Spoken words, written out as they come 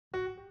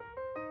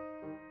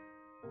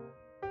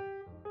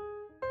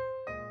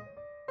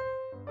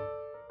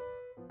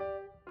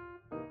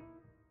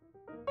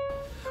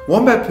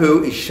Wombat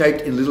poo is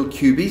shaped in little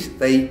cubies.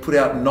 They put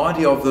out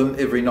 90 of them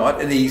every night,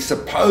 and the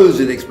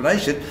supposed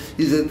explanation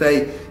is that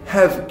they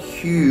have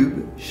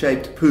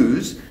cube-shaped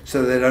poos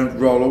so they don't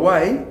roll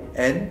away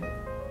and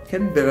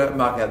can better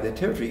mark out their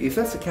territory. If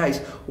that's the case,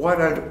 why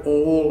don't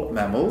all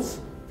mammals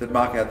that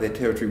mark out their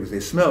territory with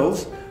their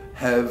smells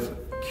have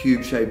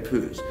cube-shaped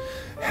poos?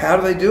 How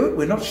do they do it?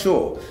 We're not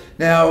sure.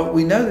 Now,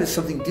 we know there's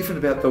something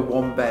different about the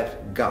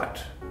wombat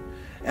gut.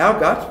 Our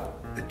gut,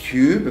 a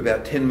tube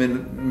about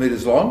 10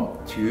 metres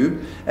long,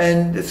 tube,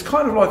 and it's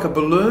kind of like a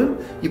balloon.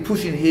 You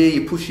push in here,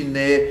 you push in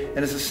there, and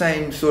it's the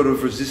same sort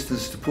of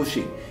resistance to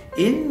pushing.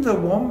 In the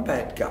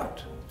wombat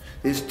gut,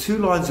 there's two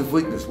lines of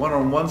weakness, one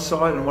on one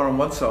side and one on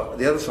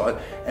the other side,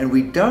 and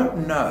we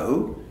don't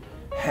know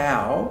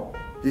how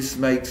this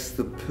makes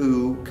the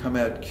poo come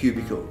out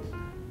cubical.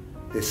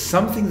 There's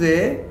something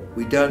there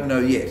we don't know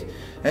yet.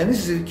 And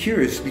this is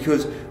curious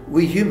because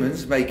we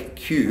humans make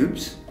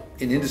cubes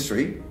in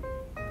industry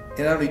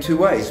in only two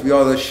ways. We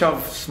either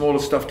shove smaller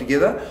stuff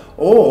together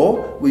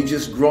or we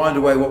just grind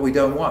away what we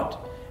don't want.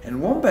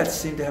 And wombats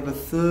seem to have a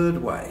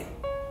third way.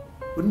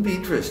 Wouldn't it be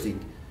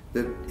interesting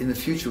that in the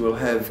future we'll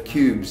have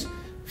cubes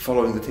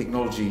following the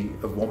technology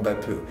of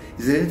wombat poo?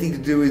 Is it anything to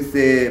do with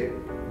their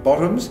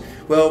bottoms?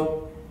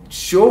 Well,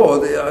 sure,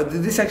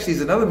 this actually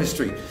is another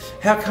mystery.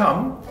 How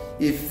come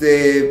if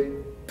they're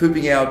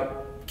pooping out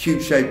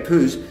cube-shaped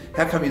poos,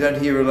 how come you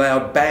don't hear a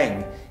loud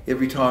bang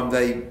every time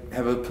they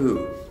have a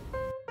poo?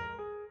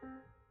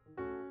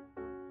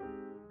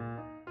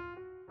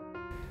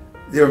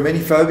 There are many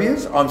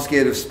phobias. I'm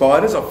scared of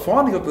spiders. I've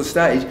finally got to the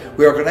stage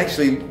where I can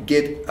actually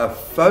get a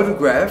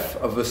photograph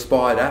of a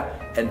spider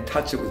and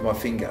touch it with my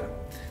finger.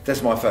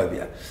 That's my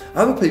phobia.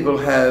 Other people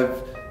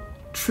have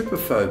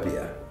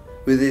trypophobia,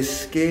 where they're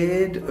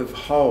scared of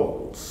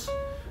holes.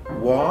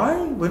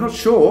 Why? We're not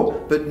sure,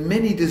 but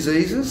many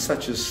diseases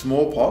such as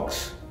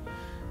smallpox,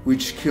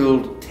 which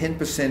killed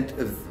 10%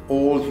 of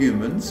all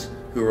humans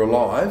who are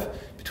alive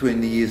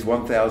between the years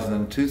 1000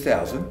 and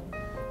 2000,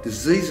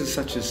 diseases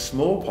such as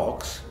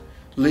smallpox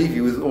leave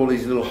you with all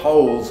these little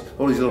holes,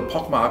 all these little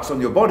pock marks on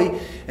your body,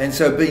 and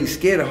so being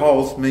scared of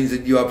holes means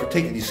that you are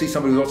protected. You see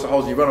somebody with lots of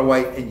holes, you run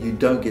away and you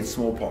don't get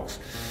smallpox.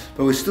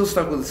 But we're still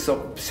stuck with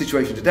the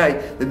situation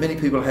today that many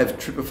people have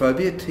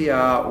trypophobia,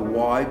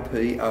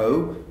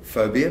 T-R-Y-P-O,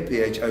 phobia,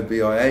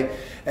 P-H-O-B-I-A,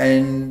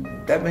 and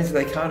that means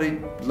that they can't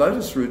eat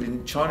lotus root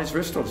in Chinese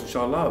restaurants, which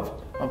I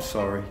love. I'm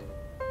sorry.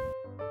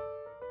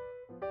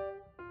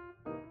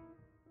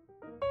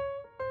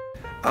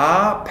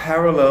 Are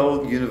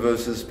parallel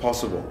universes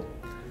possible?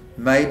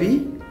 Maybe,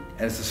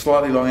 and it's a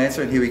slightly long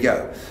answer, and here we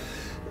go.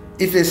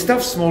 If there's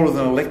stuff smaller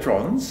than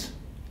electrons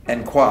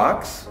and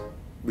quarks,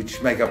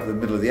 which make up the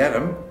middle of the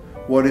atom,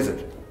 what is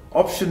it?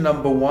 Option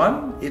number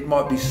one, it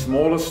might be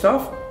smaller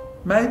stuff.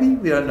 Maybe,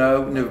 we don't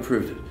know, we never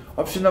proved it.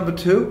 Option number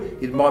two,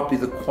 it might be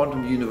the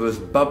quantum universe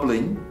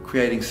bubbling,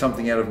 creating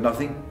something out of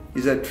nothing.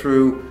 Is that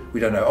true? We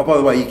don't know. Oh, by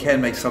the way, you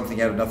can make something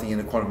out of nothing in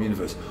the quantum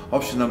universe.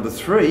 Option number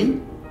three,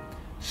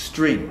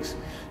 strings.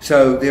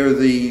 So there are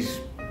these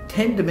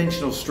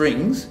 10-dimensional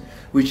strings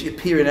which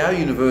appear in our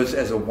universe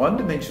as a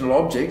one-dimensional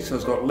object, so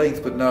it's got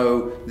length but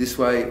no this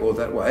way or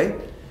that way,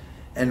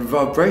 and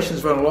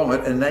vibrations run along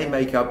it and they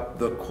make up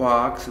the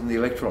quarks and the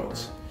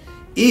electrons.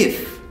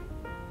 If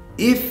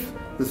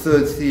the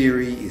third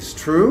theory is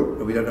true,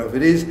 and we don't know if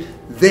it is,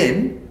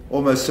 then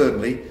almost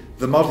certainly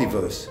the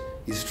multiverse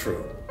is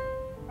true.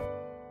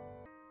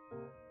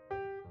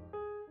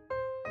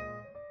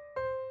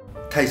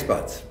 Taste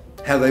buds.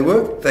 How they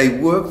work? They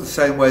work the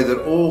same way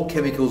that all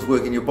chemicals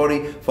work in your body,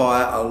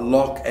 via a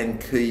lock and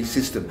key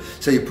system.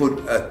 So you put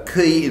a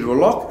key into a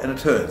lock and it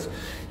turns.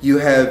 You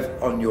have,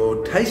 on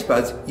your taste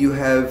buds, you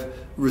have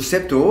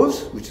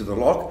receptors, which are the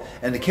lock,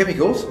 and the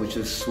chemicals, which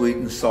are sweet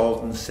and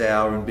salt and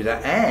sour and bitter,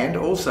 and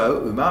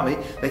also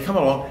umami. They come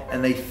along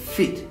and they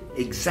fit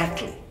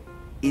exactly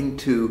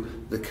into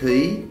the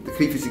key. The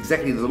key fits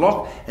exactly into the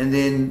lock, and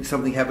then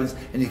something happens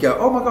and you go,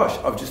 oh my gosh,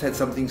 I've just had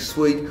something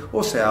sweet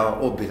or sour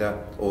or bitter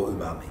or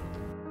umami.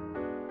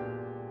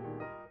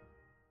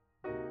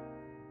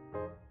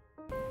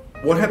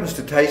 What happens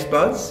to taste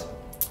buds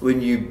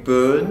when you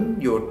burn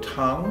your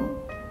tongue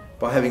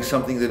by having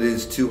something that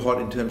is too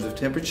hot in terms of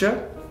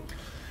temperature?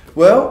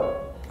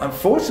 Well,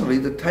 unfortunately,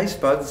 the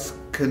taste buds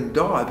can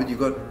die, but you've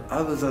got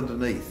others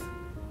underneath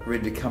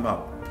ready to come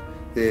up.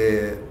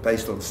 They're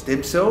based on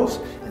stem cells,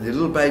 and they're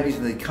little babies,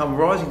 and they come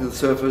rising to the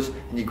surface,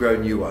 and you grow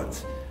new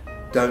ones.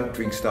 Don't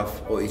drink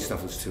stuff or eat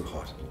stuff that's too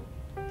hot.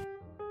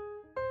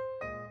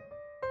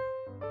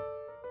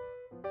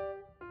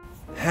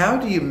 How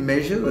do you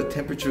measure the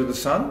temperature of the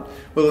sun?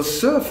 Well, the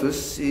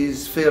surface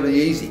is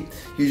fairly easy.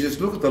 You just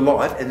look at the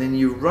light and then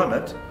you run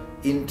it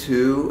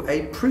into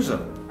a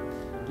prism,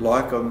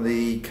 like on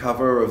the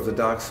cover of the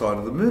Dark Side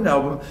of the Moon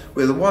album,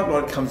 where the white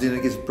light comes in and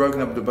it gets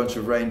broken up into a bunch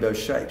of rainbow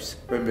shapes,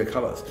 rainbow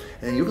colours.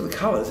 And then you look at the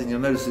colours and you'll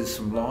notice there's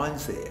some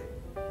lines there.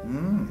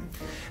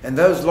 And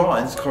those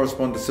lines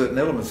correspond to certain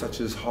elements such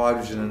as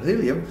hydrogen and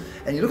helium.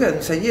 And you look at them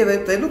and say, yeah,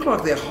 they look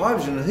like they're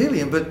hydrogen and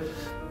helium, but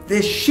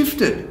they're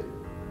shifted.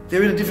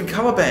 They're in a different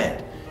colour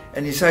band.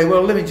 And you say,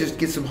 well, let me just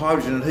get some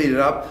hydrogen and heat it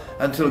up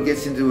until it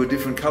gets into a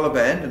different colour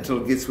band, until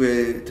it gets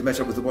to match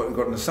up with what we've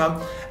got in the sun.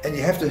 And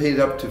you have to heat it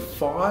up to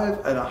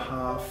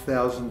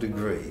 5,500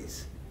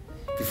 degrees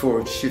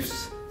before it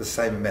shifts the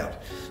same amount.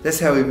 That's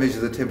how we measure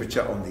the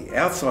temperature on the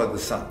outside of the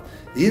sun.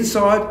 The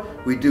inside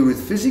we do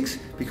with physics,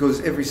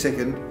 because every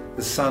second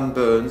the sun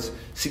burns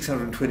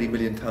 620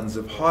 million tonnes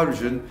of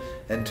hydrogen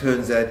and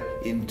turns that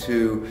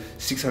into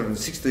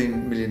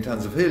 616 million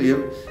tonnes of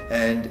helium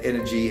and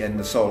energy and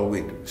the solar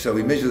wind. So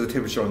we measure the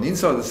temperature on the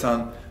inside of the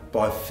sun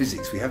by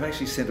physics. We haven't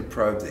actually sent a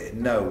probe there,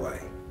 no way.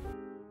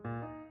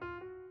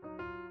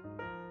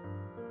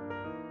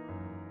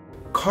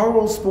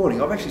 Coral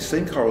spawning. I've actually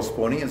seen coral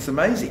spawning and it's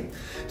amazing.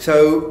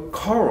 So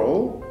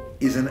coral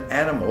is an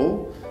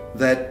animal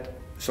that,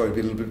 sorry to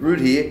be a little bit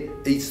rude here,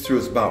 eats through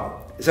its bum.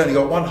 It's only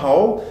got one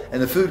hole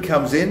and the food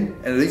comes in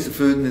and it eats the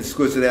food and then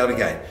squirts it out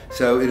again.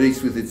 So it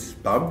eats with its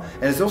bum.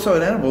 And it's also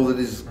an animal that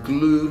is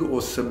glued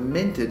or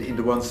cemented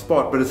into one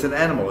spot, but it's an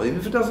animal. Even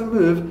if it doesn't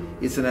move,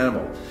 it's an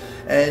animal.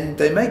 And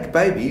they make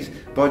babies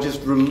by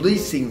just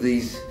releasing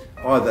these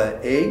either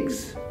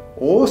eggs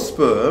or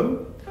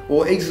sperm,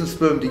 or eggs and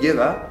sperm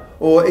together,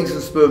 or eggs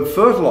and sperm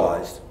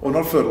fertilised, or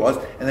not fertilised,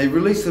 and they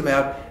release them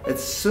out at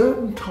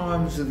certain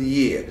times of the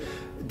year,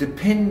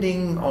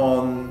 depending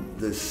on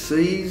the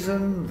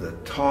season, the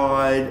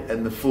tide,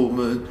 and the full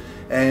moon.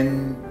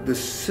 And the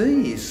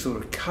sea is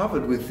sort of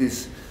covered with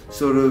this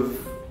sort of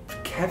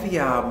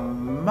caviar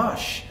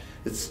mush.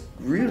 It's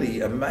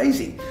really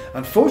amazing.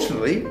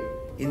 Unfortunately,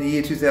 in the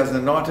year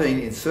 2019,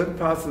 in certain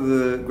parts of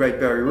the Great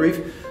Barrier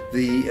Reef,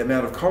 the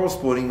amount of coral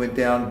spawning went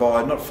down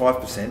by not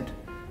 5%,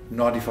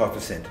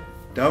 95%.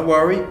 Don't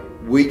worry,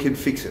 we can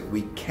fix it.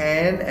 We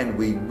can and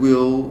we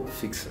will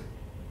fix it.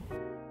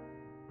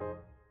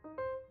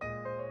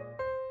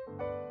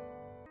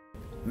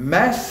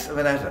 Mass of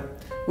an atom.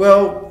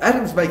 Well,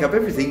 atoms make up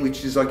everything,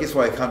 which is, I guess,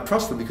 why I can't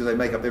trust them, because they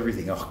make up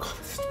everything. Oh God,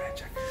 that's a bad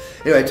joke.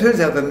 Anyway, it turns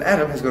out that an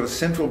atom has got a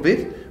central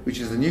bit, which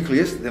is the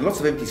nucleus, then lots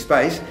of empty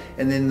space,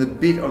 and then the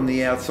bit on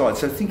the outside.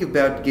 So think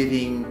about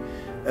getting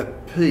a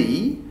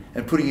pea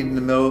and putting it in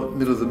the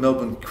middle of the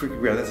Melbourne cricket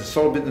ground. That's a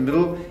solid bit in the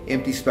middle,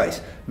 empty space.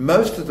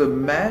 Most of the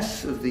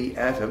mass of the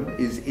atom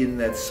is in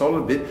that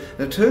solid bit,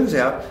 and it turns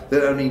out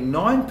that only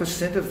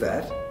 9% of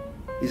that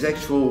is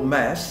actual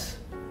mass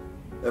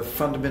of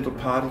fundamental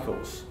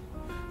particles.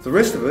 The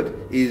rest of it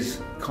is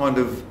kind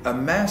of a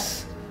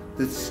mass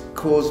that's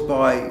caused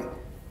by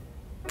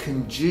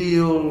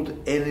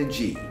congealed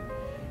energy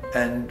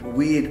and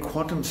weird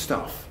quantum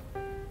stuff.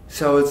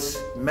 So it's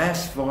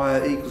mass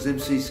via E equals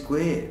mc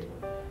squared.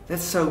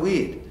 That's so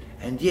weird.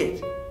 And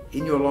yet,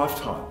 in your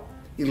lifetime,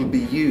 it'll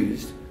be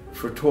used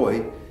for a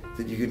toy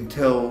that you can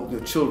tell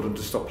your children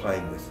to stop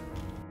playing with.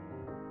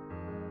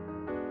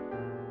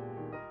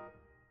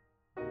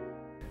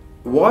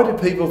 Why do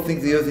people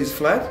think the Earth is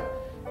flat?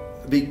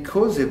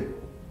 Because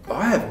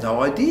I have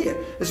no idea.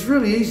 It's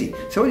really easy.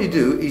 So what you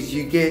do is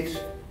you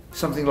get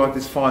something like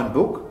this fine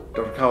book,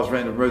 Dr. Karl's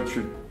Random Road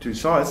Through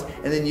Science,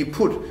 and then you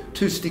put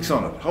 2 sticks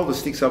on it. Hold the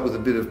sticks up with a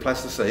bit of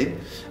plasticine,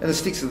 and the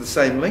sticks are the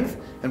same length,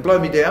 and blow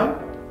me down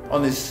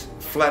on this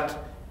flat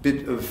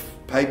bit of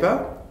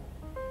paper.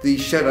 The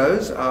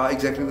shadows are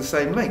exactly the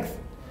same length.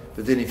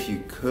 But then if you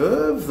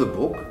curve the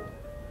book,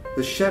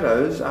 the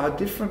shadows are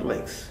different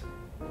lengths.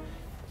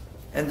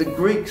 And the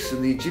Greeks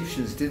and the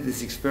Egyptians did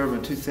this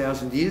experiment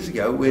 2,000 years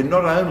ago, where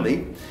not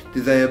only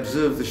did they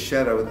observe the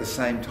shadow at the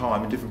same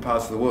time in different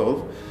parts of the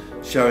world,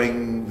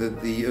 showing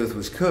that the Earth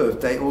was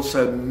curved, they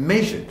also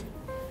measured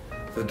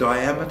the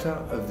diameter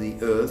of the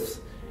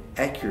Earth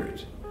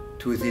accurate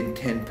to within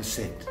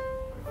 10%.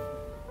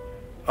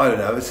 I don't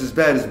know, it's as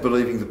bad as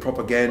believing the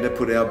propaganda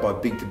put out by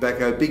big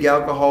tobacco, big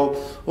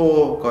alcohol,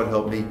 or, God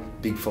help me,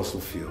 big fossil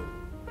fuel.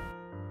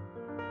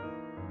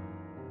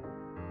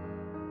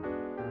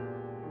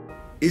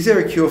 Is there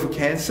a cure for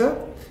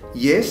cancer?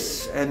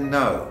 Yes and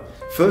no.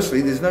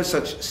 Firstly, there's no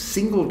such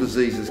single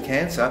disease as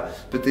cancer,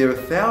 but there are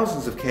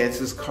thousands of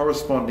cancers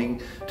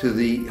corresponding to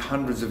the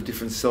hundreds of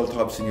different cell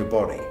types in your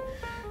body.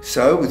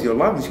 So with your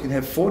lungs, you can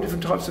have 4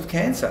 different types of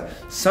cancer.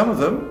 Some of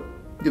them,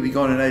 you'll be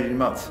gone in 18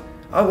 months.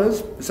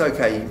 Others, it's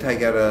okay, you can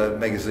take out a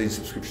magazine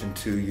subscription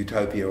to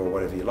Booktopia or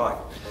whatever you like.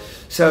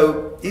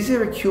 So is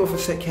there a cure for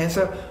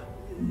cancer?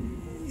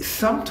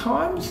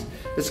 Sometimes.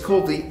 It's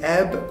called the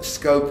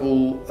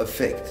abscopal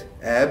effect.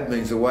 Ab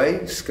means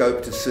away,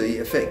 scope to see,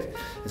 effect.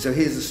 And so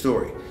here's the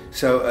story.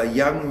 So a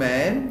young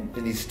man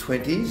in his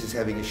 20s is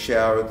having a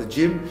shower at the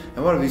gym,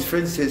 and one of his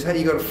friends says, hey,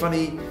 you got a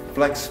funny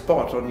black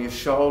spot on your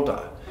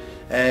shoulder.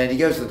 And he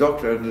goes to the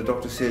doctor, and the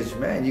doctor says,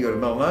 man, you got a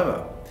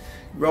melanoma.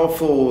 Roll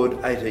forward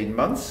 18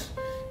 months,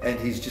 and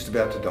he's just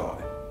about to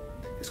die.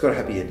 It's got a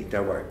happy ending,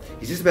 don't worry.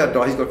 He's just about to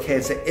die. He's got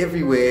cancer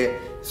everywhere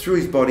through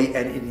his body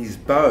and in his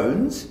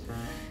bones.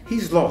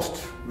 He's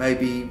lost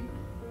maybe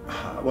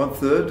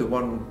 1/3 to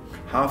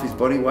 1/2 his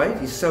body weight.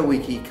 He's so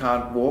weak he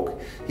can't walk.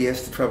 He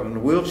has to travel in a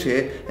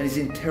wheelchair, and he's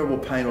in terrible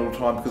pain all the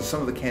time because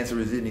some of the cancer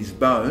is in his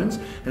bones,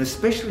 and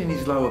especially in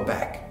his lower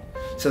back.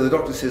 So the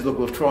doctor says, look,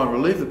 we'll try and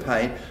relieve the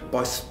pain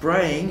by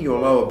spraying your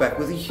lower back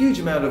with a huge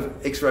amount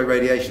of X-ray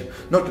radiation.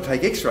 Not to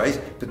take X-rays,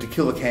 but to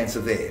kill the cancer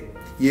there.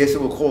 Yes,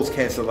 it will cause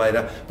cancer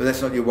later, but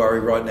that's not your worry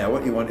right now.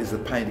 What you want is the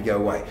pain to go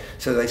away.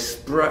 So they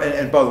spray,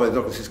 and by the way, the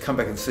doctor says, come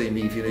back and see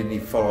me if you need any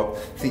follow-up,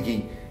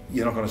 thinking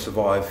you're not going to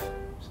survive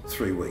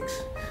 3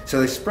 weeks.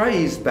 So they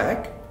spray his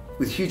back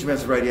with huge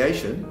amounts of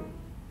radiation,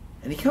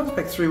 and he comes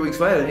back 3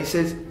 weeks later and he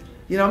says,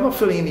 you know, I'm not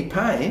feeling any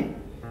pain,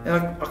 and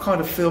I kind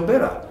of feel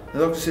better. The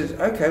doctor says,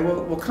 okay,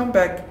 well, we'll come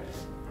back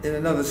in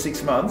another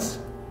 6 months.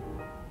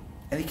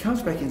 And he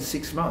comes back in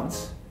 6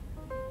 months,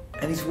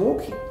 and he's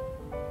walking.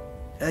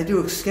 And they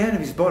do a scan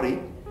of his body,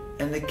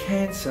 and the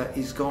cancer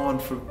is gone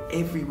from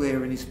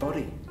everywhere in his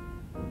body.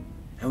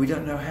 And we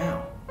don't know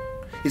how.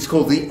 It's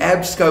called the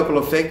abscopal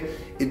effect.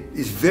 It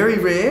is very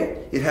rare.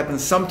 It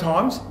happens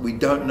sometimes. We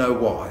don't know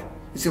why.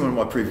 It's in one of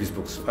my previous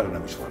books. I don't know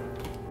which one.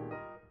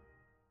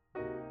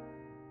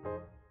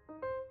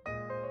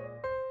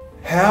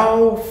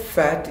 How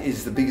fat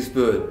is the biggest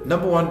bird?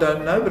 Number one,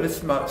 don't know, but let's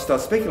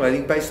start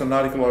speculating based on an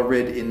article I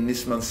read in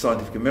this month's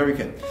Scientific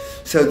American.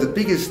 So the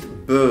biggest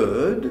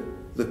bird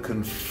that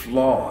can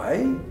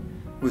fly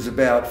was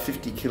about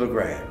 50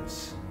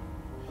 kilograms.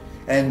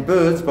 And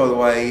birds, by the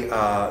way,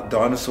 are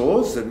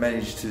dinosaurs that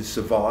managed to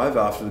survive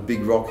after the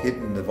big rock hit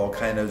and the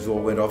volcanoes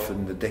all went off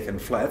in the Deccan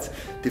Flats.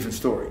 Different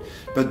story.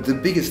 But the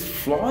biggest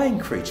flying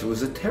creature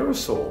was a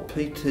pterosaur,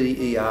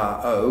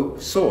 P-T-E-R-O,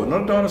 saur,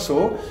 not a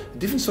dinosaur, a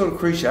different sort of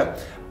creature.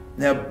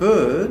 Now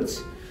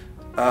birds,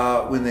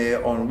 when they're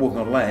walking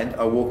on land,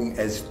 are walking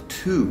as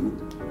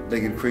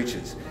two-legged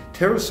creatures.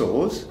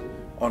 Pterosaurs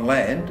on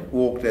land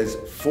walked as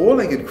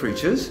four-legged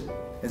creatures,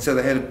 and so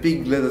they had a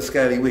big leather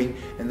scaly wing,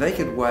 and they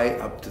could weigh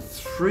up to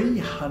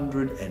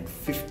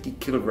 350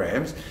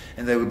 kilograms,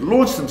 and they would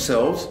launch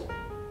themselves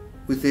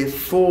with their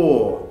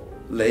four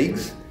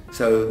legs,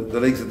 so the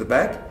legs at the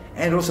back,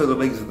 and also the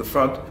legs at the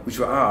front, which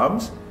were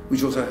arms,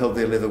 which also held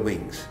their leather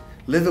wings.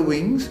 Leather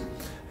wings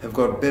have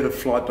got better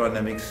flight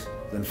dynamics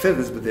than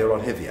feathers, but they're a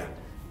lot heavier.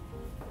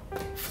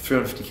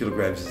 350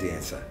 kilograms is the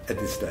answer at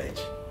this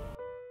stage.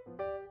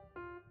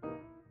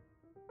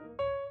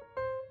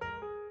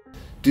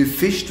 Do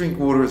fish drink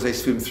water as they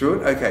swim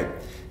through it? Okay,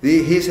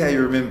 here's how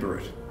you remember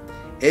it.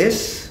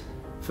 S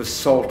for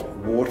salt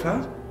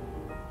water,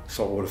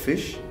 saltwater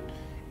fish.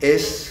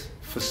 S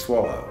for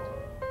swallow.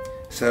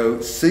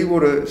 So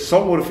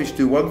saltwater fish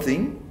do one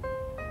thing,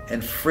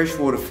 and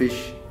freshwater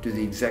fish do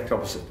the exact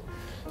opposite.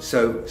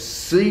 So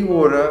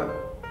seawater,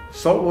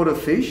 saltwater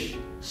fish,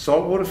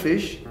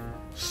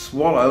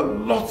 swallow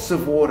lots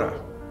of water.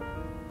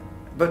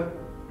 But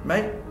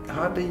mate,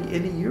 hardly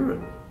any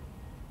urine.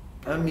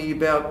 Only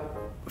about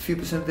a few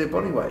percent of their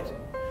body weight.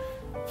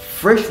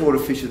 Freshwater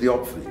fish are the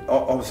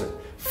opposite.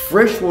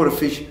 Freshwater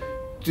fish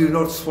do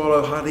not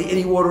swallow hardly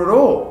any water at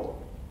all,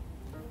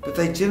 but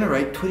they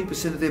generate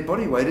 20% of their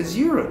body weight as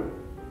urine.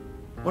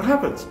 What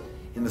happens?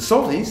 In the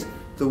salties,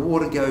 the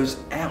water goes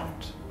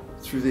out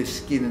through their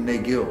skin and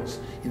their gills.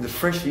 In the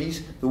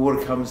freshies, the water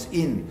comes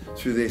in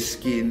through their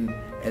skin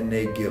and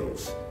their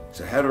gills.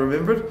 So how to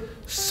remember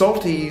it?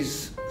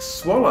 Salties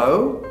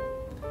swallow,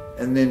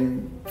 and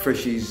then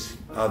freshies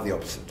are the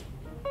opposite.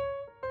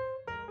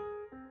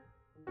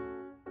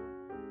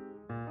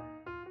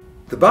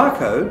 The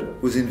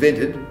barcode was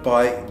invented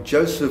by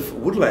Joseph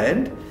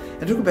Woodland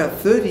and took about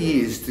 30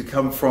 years to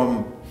come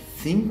from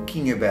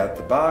thinking about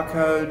the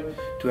barcode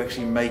to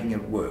actually making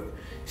it work.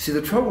 See,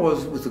 the trouble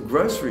was with the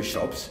grocery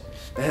shops,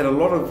 they had a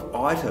lot of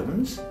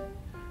items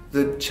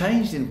that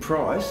changed in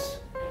price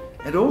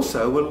and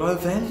also were low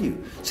value.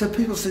 So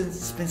people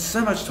spent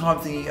so much time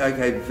thinking,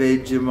 okay,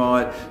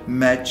 Vegemite,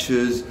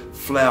 matches,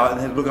 flour,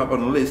 and had to look up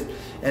on a list.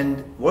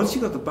 And once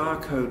you got the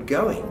barcode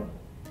going,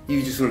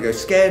 you just sort of go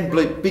scan,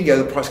 bleep, bingo,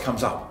 the price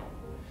comes up.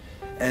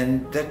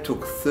 And that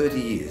took 30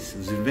 years. It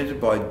was invented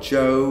by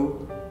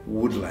Joe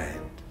Woodland.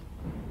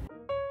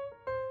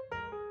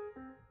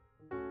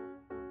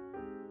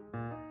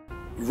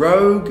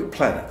 Rogue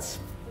planets.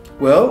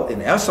 Well,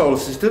 in our solar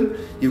system,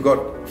 you've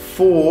got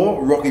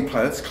 4 rocky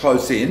planets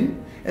close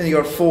in, and you've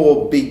got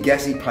 4 big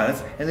gassy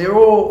planets, and they're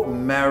all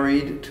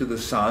married to the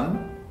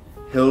sun,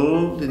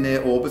 held in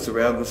their orbits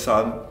around the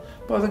sun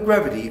by the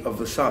gravity of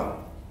the sun.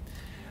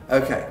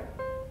 Okay,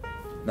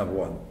 number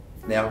 1.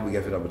 Now we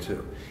go for number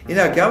 2. In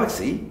our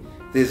galaxy,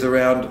 there's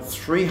around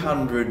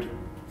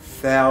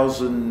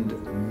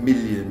 300,000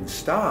 million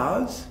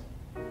stars,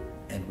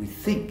 and we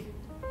think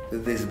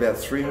that there's about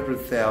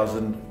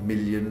 300,000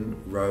 million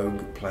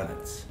rogue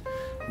planets.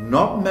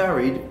 Not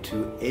married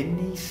to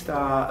any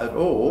star at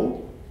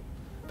all,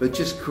 but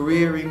just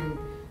careering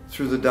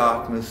through the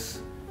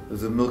darkness of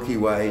the Milky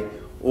Way,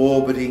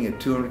 orbiting at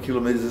 200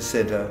 kilometers a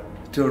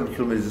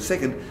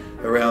second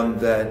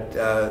around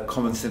that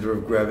common center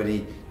of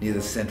gravity near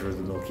the center of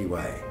the Milky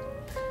Way.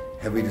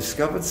 Have we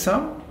discovered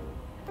some?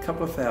 A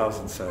couple of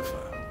thousand so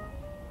far.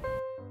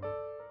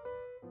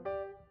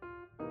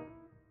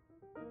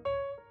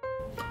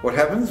 What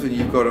happens when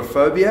you've got a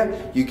phobia?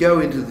 You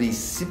go into the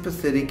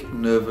sympathetic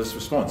nervous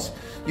response.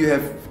 You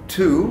have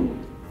 2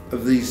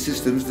 of these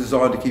systems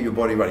designed to keep your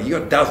body running. You've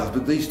got dozens,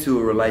 but these two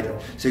are related.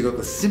 So you've got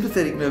the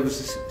sympathetic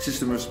nervous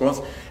system response,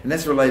 and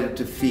that's related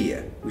to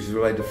fear, which is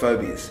related to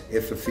phobias.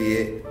 F for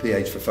fear,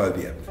 PH for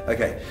phobia.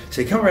 Okay,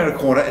 so you come around a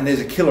corner and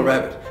there's a killer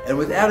rabbit. And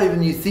without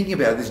even you thinking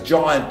about it, this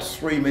giant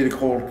 3 metre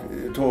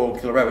tall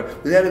killer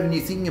rabbit, without even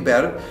you thinking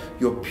about it,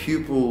 your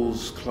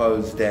pupils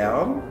close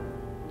down,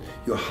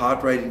 your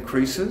heart rate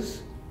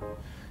increases,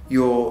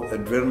 your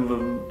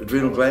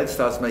adrenal gland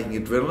starts making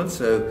adrenaline,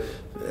 so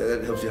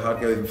that helps your heart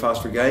go even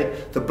faster again.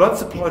 The blood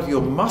supply to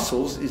your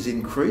muscles is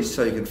increased,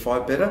 so you can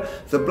fight better.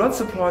 The blood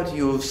supply to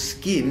your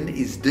skin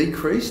is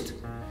decreased,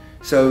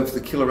 so if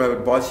the killer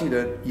rabbit bites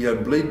you, you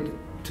don't bleed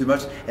too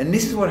much. And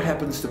this is what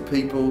happens to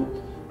people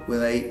when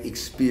they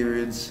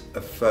experience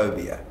a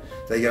phobia.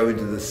 They go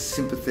into the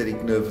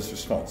sympathetic nervous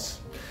response.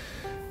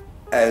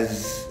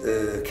 As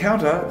a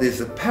counter, there's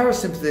the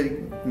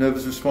parasympathetic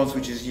nervous response,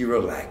 which is you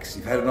relax.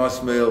 You've had a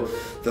nice meal,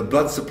 the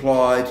blood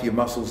supply to your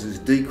muscles is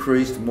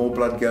decreased, more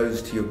blood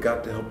goes to your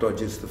gut to help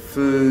digest the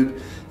food,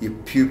 your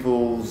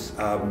pupils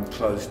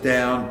close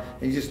down,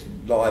 and you just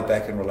lie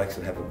back and relax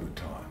and have a good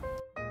time.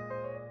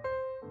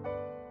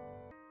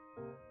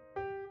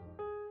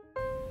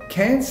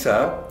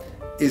 Cancer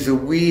is a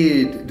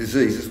weird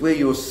disease. It's where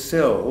your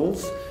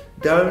cells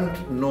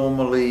don't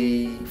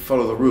normally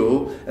follow the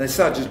rule and they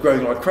start just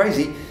growing like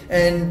crazy,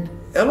 and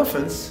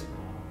elephants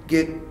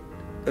get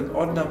an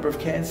odd number of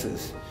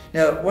cancers.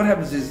 Now what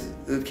happens is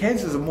the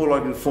cancers are more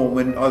likely to form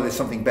when there's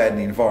something bad in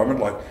the environment,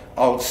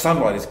 like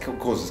sunlight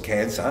causes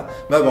cancer.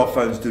 Mobile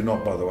phones do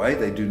not, by the way,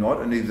 they do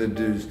not, and neither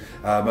do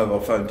mobile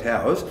phone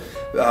towers,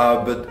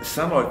 but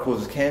sunlight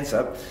causes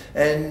cancer,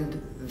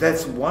 and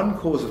that's one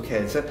cause of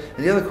cancer.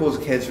 And the other cause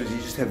of cancer is you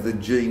just have the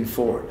gene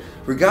for it.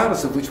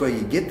 Regardless of which way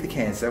you get the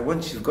cancer,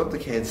 once you've got the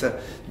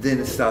cancer, then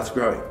it starts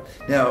growing.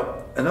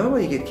 Now, another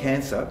way you get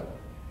cancer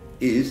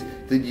is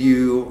that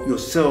your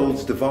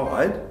cells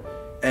divide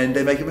and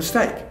they make a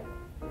mistake.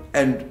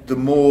 And the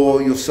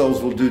more your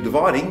cells will do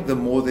dividing, the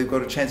more they've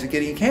got a chance of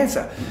getting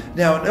cancer.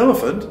 Now, an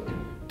elephant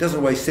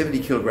doesn't weigh 70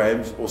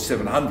 kilograms or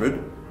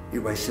 700, it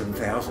weighs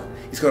 7,000.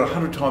 It's got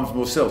 100 times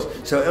more cells.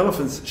 So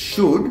elephants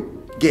should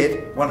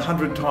get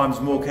 100 times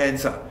more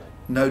cancer.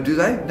 No, do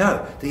they?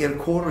 No, they get a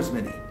quarter as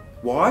many.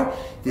 Why?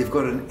 They've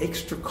got an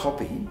extra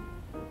copy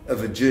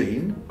of a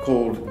gene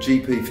called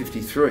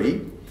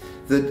GP53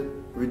 that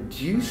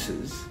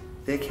reduces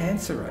their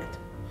cancer rate.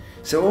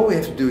 So all we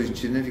have to do is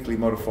genetically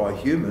modify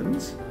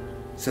humans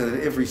so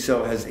that every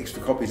cell has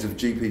extra copies of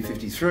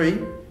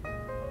GP53,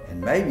 and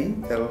maybe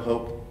that'll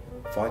help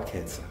fight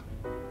cancer.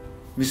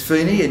 Miss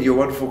Feeney and your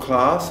wonderful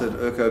class at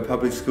Urco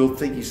Public School,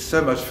 thank you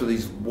so much for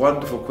these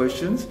wonderful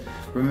questions.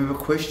 Remember,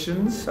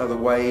 questions are the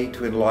way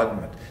to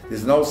enlightenment.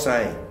 There's an old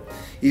saying,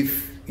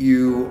 if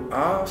you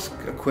ask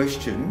a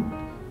question,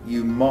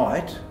 you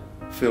might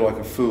feel like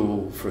a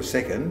fool for a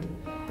second,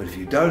 but if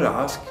you don't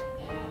ask,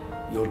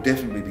 you'll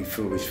definitely be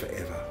foolish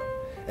forever.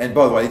 And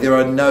by the way, there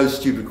are no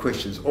stupid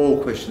questions.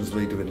 All questions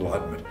lead to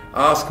enlightenment.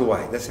 Ask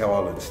away. That's how I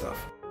learn stuff.